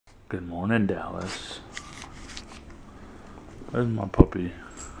Good morning, Dallas. There's my puppy.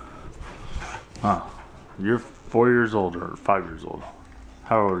 Huh. You're 4 years old or 5 years old?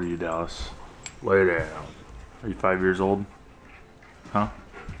 How old are you, Dallas? Lay down. Are you 5 years old? Huh?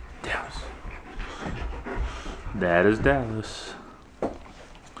 Dallas. That is Dallas.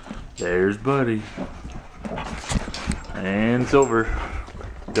 There's Buddy. And Silver.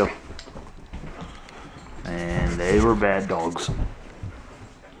 Go. And they were bad dogs.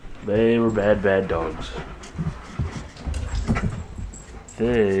 They were bad dogs.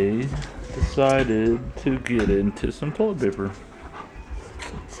 They decided to get into some toilet paper.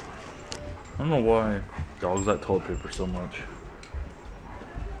 I don't know why dogs like toilet paper so much.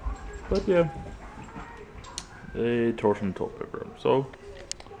 But yeah. They tore some toilet paper up. So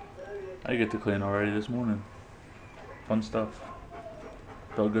I get to clean already this morning. Fun stuff.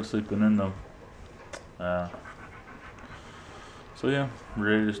 Felt good sleeping in though. So yeah,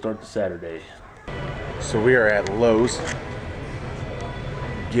 ready to start the Saturday. So we are at Lowe's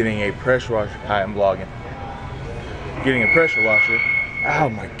getting a pressure washer. Hi, I'm vlogging. Getting a pressure washer. Oh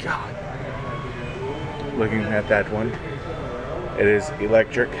my God. Looking at that one. It is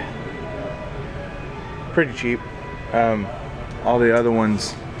electric. Pretty cheap. All the other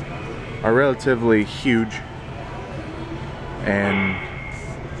ones are relatively huge and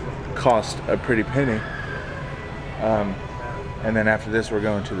cost a pretty penny. And then after this, we're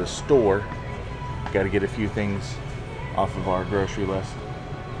going to the store. Got to get a few things off of our grocery list.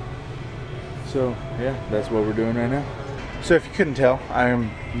 So yeah, that's what we're doing right now. So if you couldn't tell, I am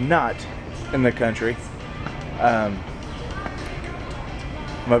not in the country. My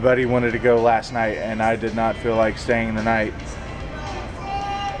buddy wanted to go last night and I did not feel like staying the night.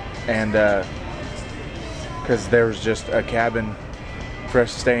 And because there was just a cabin for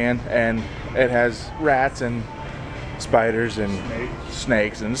us to stay in, and it has rats and spiders and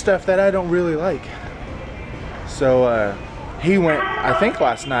snakes and stuff that I don't really like. So he went, I think,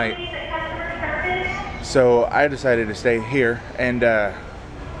 last night. So I decided to stay here, and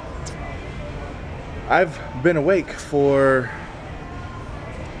I've been awake for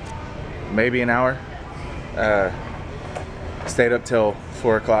maybe an hour. Stayed up till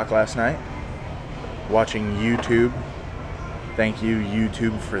 4 o'clock last night watching YouTube. Thank you,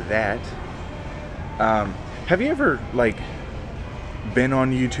 YouTube, for that. Have you ever like been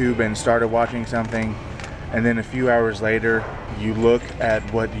on YouTube and started watching something, and then a few hours later you look at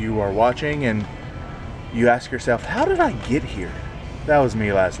what you are watching and you ask yourself, how did I get here? That was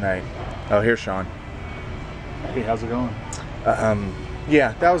me last night. Oh, here's Sean. Hey, how's it going?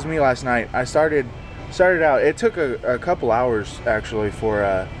 Yeah, that was me last night. I started out, it took a couple hours actually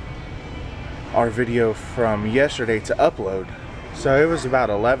for our video from yesterday to upload. So it was about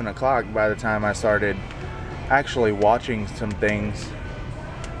 11 o'clock by the time I started actually watching some things.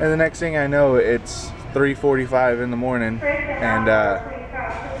 And the next thing I know, it's 3:45 in the morning, and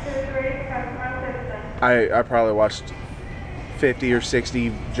I probably watched 50 or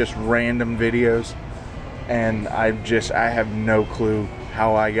 60 just random videos, and I have no clue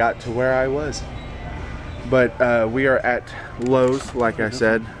how I got to where I was. But we are at Lowe's, like I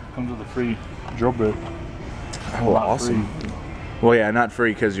said. Comes with a free drill bit. Oh, awesome. Well, yeah, not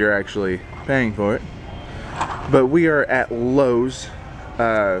free because you're actually paying for it. But we are at Lowe's.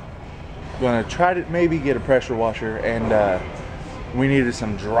 Gonna try to maybe get a pressure washer, and we needed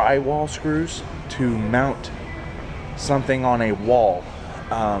some drywall screws to mount something on a wall.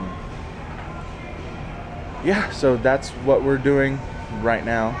 Yeah, so that's what we're doing right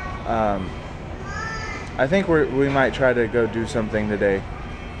now. I think we might try to go do something today.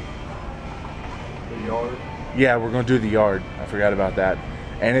 The yard? Yeah, we're gonna do the yard. I forgot about that.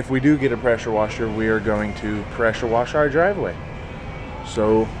 And if we do get a pressure washer, we are going to pressure wash our driveway.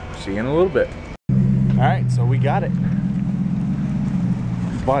 So, see you in a little bit. Alright, so we got it.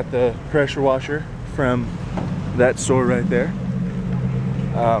 Bought the pressure washer from that store right there.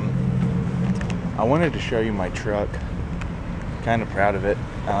 I wanted to show you my truck. Kind of proud of it.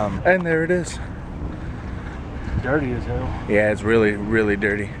 And there it is. Dirty as hell. Yeah, it's really, really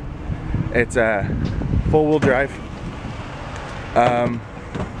dirty. It's a four-wheel drive.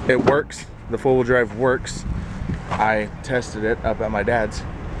 It works. The four-wheel drive works. I tested it up at my dad's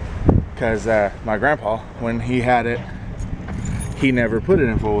because my grandpa, when he had it, he never put it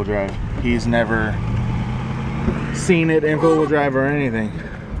in four-wheel drive. He's never seen it in four-wheel drive or anything.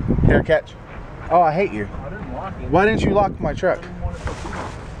 Here, catch. Oh, I hate you. I didn't lock it. Why didn't you lock my truck?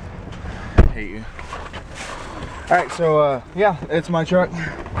 I hate you. All right, so yeah, it's my truck.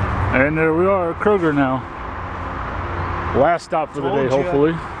 And there we are at Kroger now. Last stop for the day,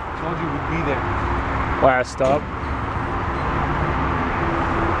 hopefully. Told you we'd be there. Last stop.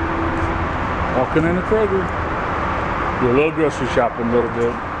 Walking into Kroger. Do a little grocery shopping a little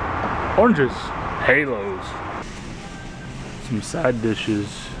bit. Oranges. Halos. Some side dishes.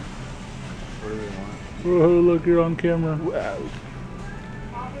 What do we want? Oh, look, you're on camera. Wow.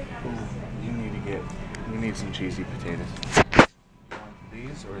 You need some cheesy potatoes. You want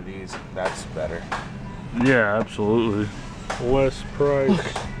these or these? That's better. Yeah, absolutely. Less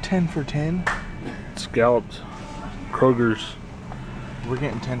price. 10 for 10? Scallops. Kroger's. We're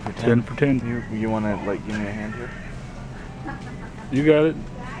getting 10 for 10. 10 for 10. You want to, like, give me a hand here? You got it.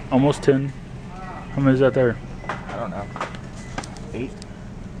 Almost 10. How many is that there? I don't know. 8?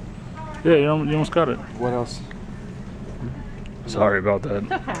 Yeah, you almost got it. What else? Sorry about that.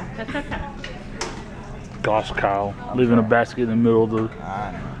 It's okay. That's okay. Gosh, Kyle. Leaving a basket in the middle of the...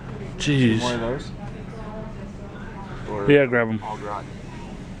 I know. Jeez. More of those? Or Yeah, grab them. all gratin?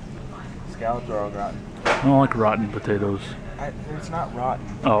 Scallops or all gratin? I don't like rotten potatoes. It's not rotten.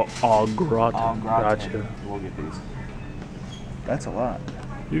 Oh, au gratin. All gratin. Gotcha. We'll get these. That's a lot.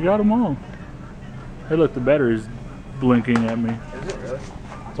 You got them all. Hey, look, the battery's blinking at me. Is it really?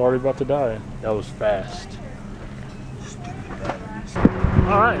 It's already about to die. That was fast.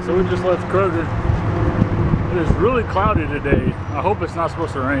 Alright, so we just left Kroger. It is really cloudy today. I hope it's not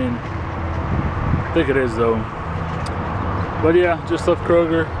supposed to rain. I think it is though. But yeah, just left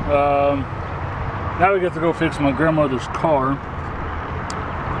Kroger. Now we get to go fix my grandmother's car.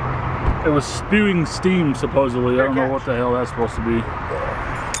 It was spewing steam supposedly. I don't know what the hell that's supposed to be.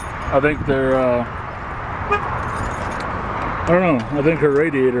 I think they're I don't know. I think her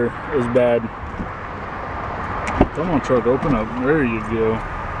radiator is bad. Come on, truck, open up. There you go.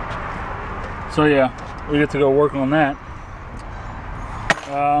 So yeah, we get to go work on that.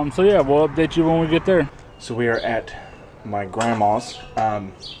 So yeah, we'll update you when we get there. So we are at my grandma's.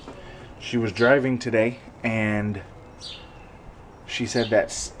 She was driving today and she said that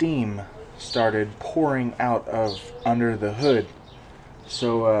steam started pouring out of under the hood.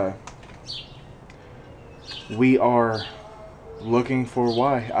 So we are looking for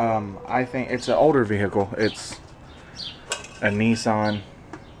why. I think it's an older vehicle. It's a Nissan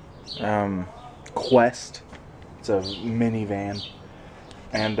Quest. It's a minivan,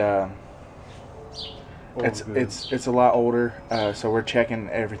 and it's a lot older. So we're checking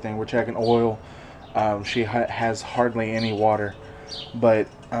everything. We're checking oil. She has hardly any water, but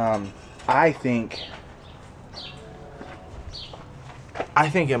I think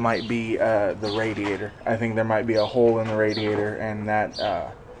it might be the radiator. I think there might be a hole in the radiator, and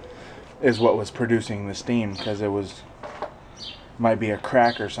that is what was producing the steam, because it might be a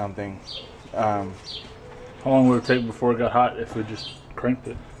crack or something. How long would it take before it got hot if we just cranked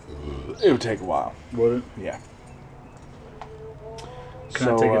it? It would take a while. Would it? Yeah. Can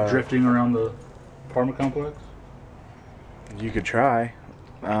I take it drifting around the apartment complex? You could try.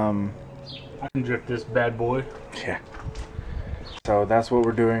 I can drift this bad boy. Yeah. So that's what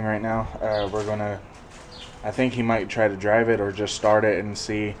we're doing right now. We're gonna, I think he might try to drive it or just start it and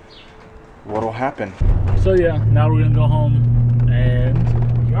see what'll happen. So yeah, now we're gonna go home and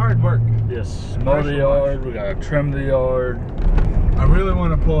Yard work. yes, mow the yard. We gotta trim the yard. I really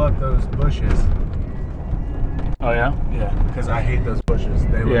want to pull up those bushes. Oh yeah? Yeah, because I hate those bushes.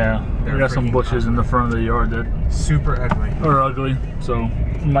 We got some bushes in the front of the yard that super ugly. are ugly, so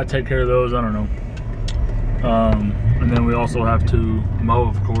we might take care of those. I don't know. And then we also have to mow,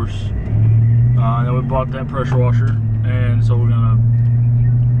 of course. And then we bought that pressure washer, and so we're gonna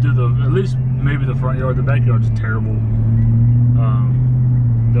do at least maybe the front yard. The backyard's terrible.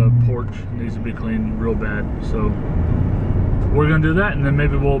 The porch needs to be cleaned real bad, so we're gonna do that, and then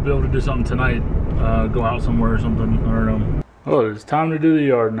maybe we'll be able to do something tonight. Go out somewhere or something. I don't know. Oh, it's time to do the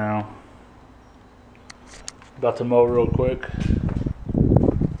yard now. About to mow real quick.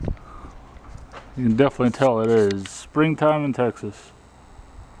 You can definitely tell it is springtime in Texas.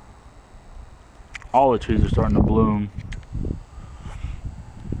 All the trees are starting to bloom.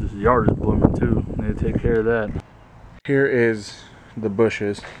 This yard is blooming too. Need to take care of that. Here is the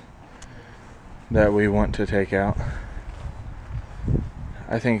bushes that we want to take out.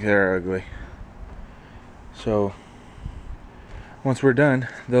 I think they're ugly. So once we're done,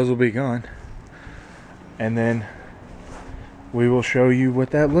 those will be gone. And then we will show you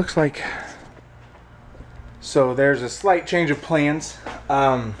what that looks like. So there's a slight change of plans.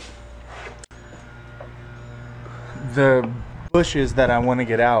 The bushes that I want to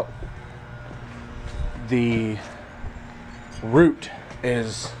get out, the root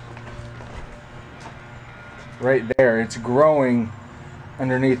is right there. It's growing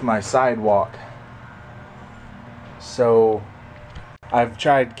underneath my sidewalk. So I've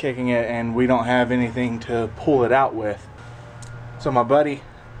tried kicking it and we don't have anything to pull it out with. So my buddy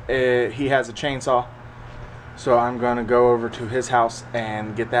he has a chainsaw. So I'm going to go over to his house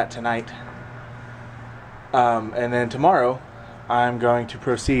and get that tonight. And then tomorrow, I'm going to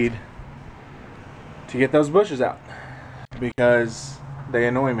proceed to get those bushes out. Because they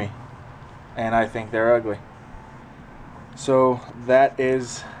annoy me. And I think they're ugly. So that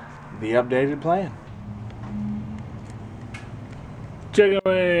is the updated plan. Chicken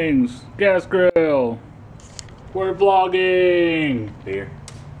wings, gas grill. We're vlogging. Beer.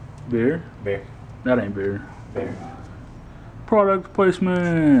 Beer? Beer. That ain't beer. Beer. Product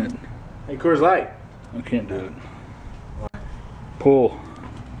placement. Hey, Coors Light. I can't do it. Pull.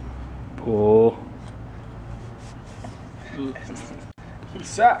 Pull. You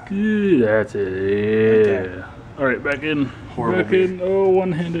suck. Yeah, that's it. Yeah. Okay. Alright, back in. Horrible back in. Oh,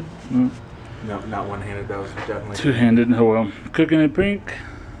 one-handed. No. No, not one-handed. That was definitely Two-handed. Oh well. Cooking in pink.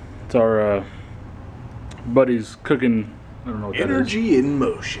 It's our buddy's cooking. I don't know what that is. energy in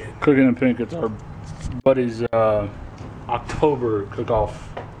motion. Cooking in pink. It's our buddy's October cook-off.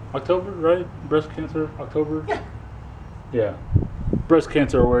 October, right? Breast cancer October. Yeah. Breast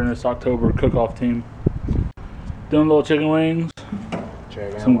cancer awareness October cook-off team. Doing little chicken wings.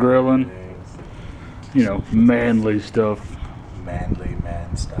 Some grilling. You know, manly stuff. Manly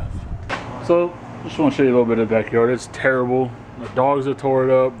man stuff. So, just want to show you a little bit of the backyard. It's terrible. The dogs have tore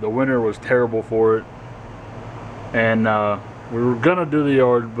it up. The winter was terrible for it. And we were gonna do the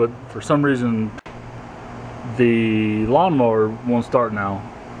yard, but for some reason the lawnmower won't start now.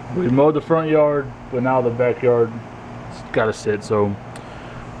 We mowed the front yard, but now the backyard got to sit. So,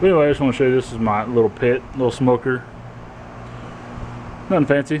 but anyway, I just want to show you, this is my little pit, little smoker. Nothing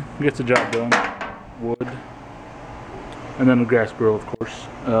fancy, gets the job done. Wood, and then the gas grill, of course.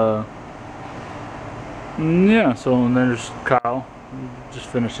 Yeah, so and then there's Kyle, just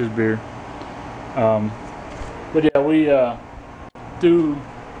finished his beer. But yeah, we do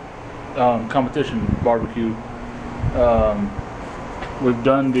competition barbecue. We've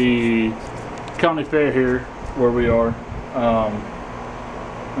done the county fair here where we are.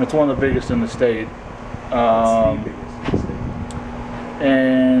 It's one of the biggest in the state.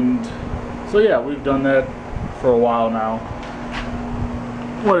 And so yeah, we've done that for a while now.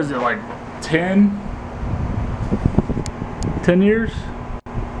 What is it, like 10 years?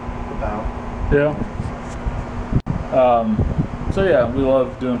 About. Yeah. So yeah, we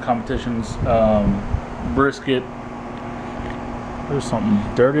love doing competitions. Brisket. There's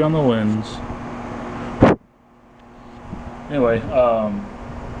something dirty on the lens. Anyway,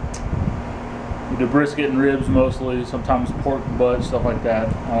 we do brisket and ribs mostly, sometimes pork butt, stuff like that.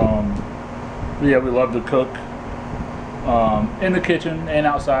 But yeah, we love to cook in the kitchen and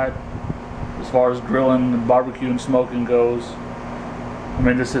outside. As far as grilling and barbecue and smoking goes, I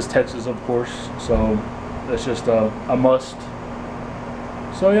mean, this is Texas, of course, so that's just a must.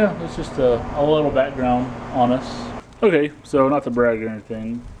 So yeah, that's just a little background on us. Okay, so not to brag or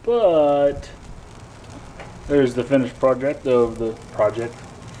anything, but there's the finished project of the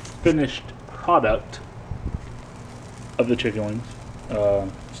finished product of the chicken wings.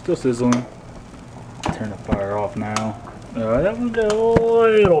 Still sizzling. Turn the fire off now. That one got a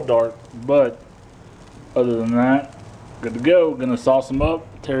little dark, but other than that, good to go. Gonna sauce them up,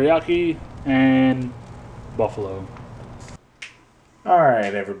 teriyaki and buffalo. All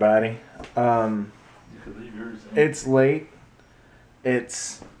right, everybody. It's late.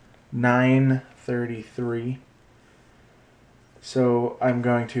 It's 9:33. So I'm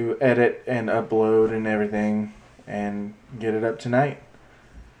going to edit and upload and everything and get it up tonight.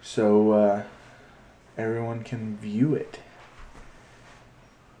 So everyone can view it.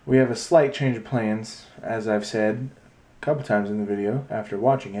 We have a slight change of plans, as I've said a couple times in the video after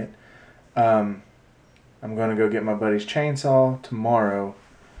watching it. I'm going to go get my buddy's chainsaw tomorrow.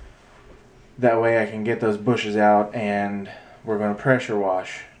 That way I can get those bushes out, and we're going to pressure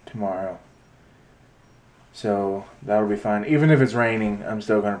wash tomorrow. So that'll be fun. Even if it's raining, I'm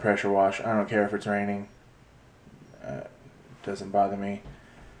still going to pressure wash. I don't care if it's raining. It doesn't bother me.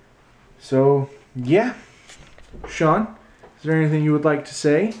 So, yeah. Sean, is there anything you would like to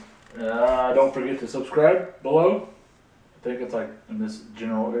say? Don't forget to subscribe below. I think it's like in this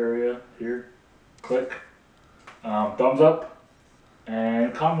general area here. Click. Thumbs up.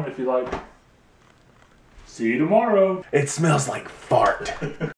 And comment if you like. See you tomorrow. It smells like fart.